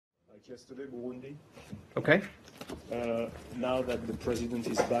yesterday, Burundi. Okay. Now that the president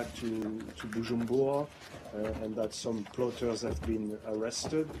is back to Bujumbura and that some plotters have been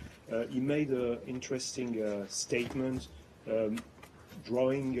arrested, he made an interesting statement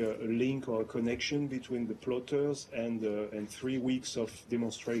drawing a link or a connection between the plotters and 3 weeks of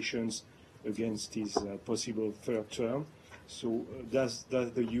demonstrations against his possible third term. So does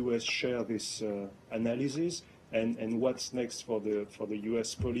the U.S. share this analysis? And what's next for the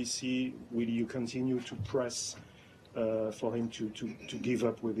U.S. policy? Will you continue to press for him to give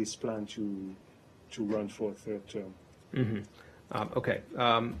up with his plan to run for a third term? Mm-hmm. Okay.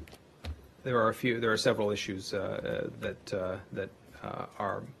 There are several issues that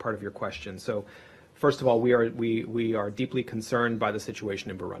are part of your question. So, first of all, we are deeply concerned by the situation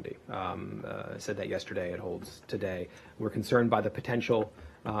in Burundi. I said that yesterday. It holds today. We're concerned by the potential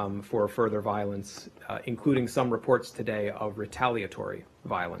for further violence, including some reports today of retaliatory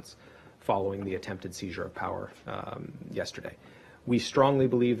violence following the attempted seizure of power yesterday. We strongly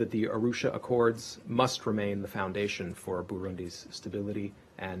believe that the Arusha Accords must remain the foundation for Burundi's stability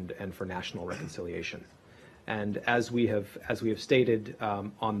and for national reconciliation. And as we have stated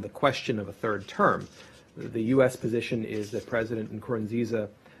on the question of a third term, the U.S. position is that President Nkurunziza,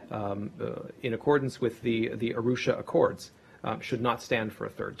 in accordance with the Arusha Accords, should not stand for a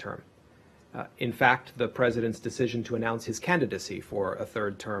third term. In fact, the president's decision to announce his candidacy for a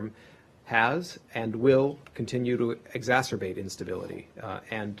third term has and will continue to exacerbate instability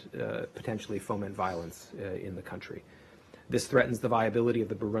and potentially foment violence in the country. This threatens the viability of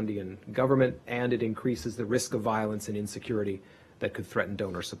the Burundian government, and it increases the risk of violence and insecurity that could threaten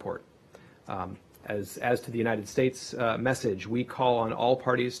donor support. As to the United States message, we call on all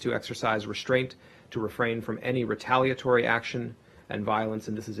parties to exercise restraint, to refrain from any retaliatory action and violence,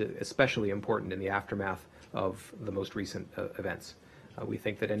 and this is especially important in the aftermath of the most recent events. We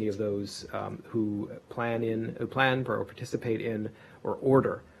think that any of those who plan or participate in or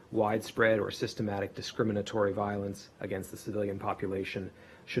order widespread or systematic discriminatory violence against the civilian population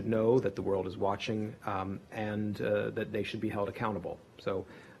should know that the world is watching and that they should be held accountable. So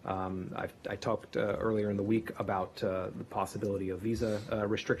I talked earlier in the week about the possibility of visa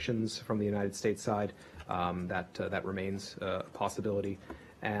restrictions from the United States side. That remains a possibility.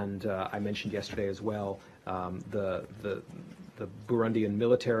 And I mentioned yesterday as well the Burundian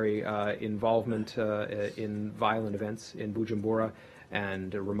military involvement in violent events in Bujumbura,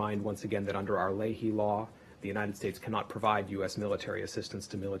 and remind once again that under our Leahy law, the United States cannot provide U.S. military assistance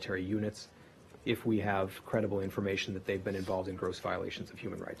to military units if we have credible information that they've been involved in gross violations of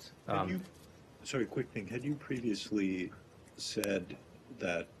human rights. Sorry, quick thing. Had you previously said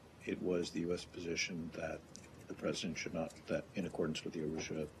that it was the U.S. position that the president should not, that in accordance with the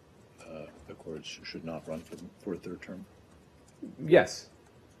Arusha Accords, should not run for a third term? Yes.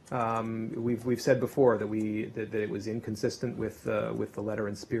 We've said before that it was inconsistent with the letter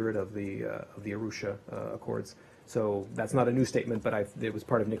and spirit of the Arusha Accords. So that's not a new statement, but it was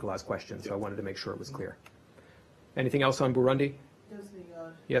part of Nicolas' question, so I wanted to make sure it was clear. Anything else on Burundi?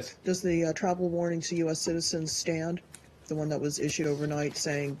 Yes. Does the travel warning to U.S. citizens stand? The one that was issued overnight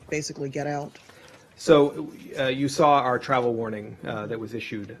saying basically get out? So you saw our travel warning that was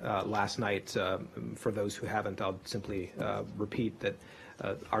issued last night. For those who haven't, I'll simply repeat that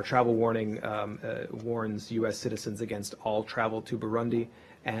our travel warning warns U.S. citizens against all travel to Burundi,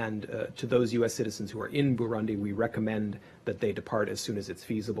 and to those U.S. citizens who are in Burundi, we recommend that they depart as soon as it's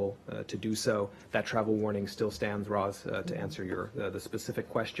feasible to do so. That travel warning still stands, Roz, to answer the specific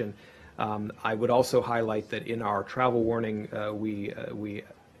question. I would also highlight that in our travel warning, we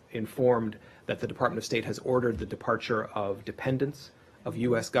informed that the Department of State has ordered the departure of dependents of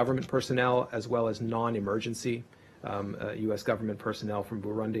U.S. government personnel as well as non-emergency U.S. government personnel from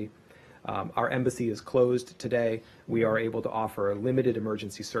Burundi. Our embassy is closed today. We are able to offer limited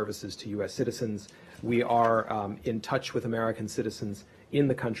emergency services to U.S. citizens. We are in touch with American citizens in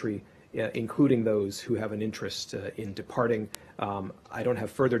the country, including those who have an interest in departing. I don't have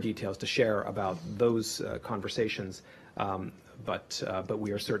further details to share about those conversations, but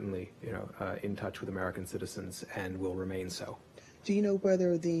we are certainly in touch with American citizens and will remain so. Do you know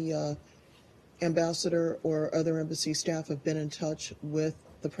whether the ambassador or other embassy staff have been in touch with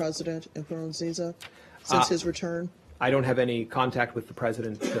the president in Nkurunziza since his return? I don't have any contact with the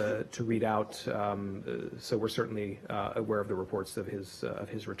president to read out, so we're certainly aware of the reports of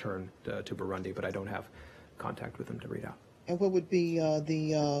his return to Burundi, but I don't have contact with him to read out. And what would be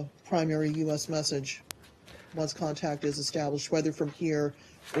the primary U.S. message once contact is established, whether from here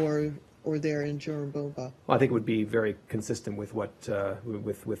or or there in Burundi? Well, I think it would be very consistent with what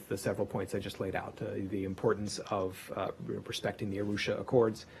with the several points I just laid out. The importance of respecting the Arusha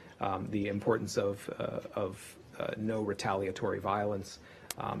Accords, the importance of no retaliatory violence,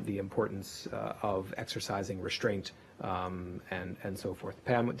 the importance of exercising restraint, and so forth.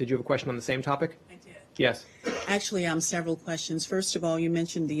 Pam, did you have a question on the same topic? I did. Yes. Actually, several questions. First of all, you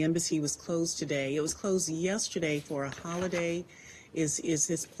mentioned the embassy was closed today. It was closed yesterday for a holiday. Is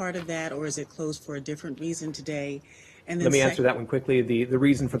this part of that, or is it closed for a different reason today? And then Let me answer that one quickly. The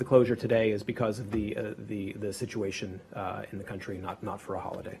reason for the closure today is because of the situation in the country, not for a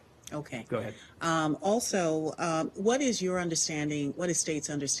holiday. Okay. Go ahead. Also, what is your understanding, what is state's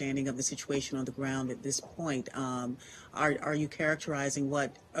understanding of the situation on the ground at this point? Are you characterizing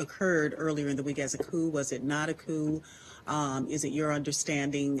what occurred earlier in the week as a coup? Was it not a coup? Is it your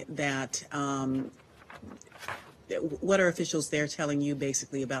understanding that, what are officials there telling you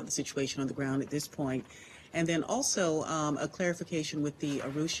basically about the situation on the ground at this point? And then also a clarification with the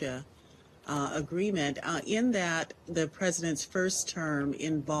Arusha agreement, in that the president's first term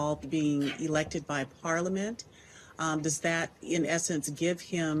involved being elected by parliament. Does that, in essence, give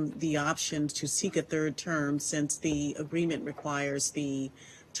him the option to seek a third term, since the agreement requires the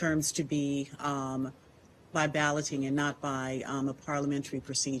terms to be by balloting and not by a parliamentary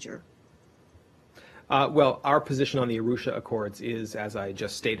procedure? Well, our position on the Arusha Accords is, as I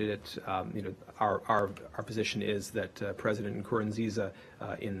just stated it, our position is that President Nkurunziza,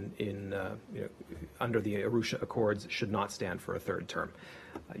 under the Arusha Accords, should not stand for a third term.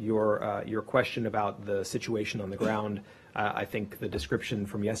 Your question about the situation on the ground, I think the description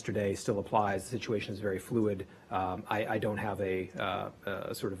from yesterday still applies. The situation is very fluid. I don't have a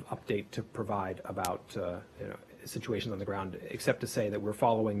sort of update to provide about situations on the ground, except to say that we're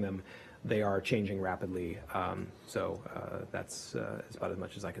following them. They are changing rapidly, so that's about as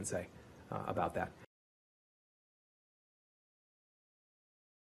much as I can say about that.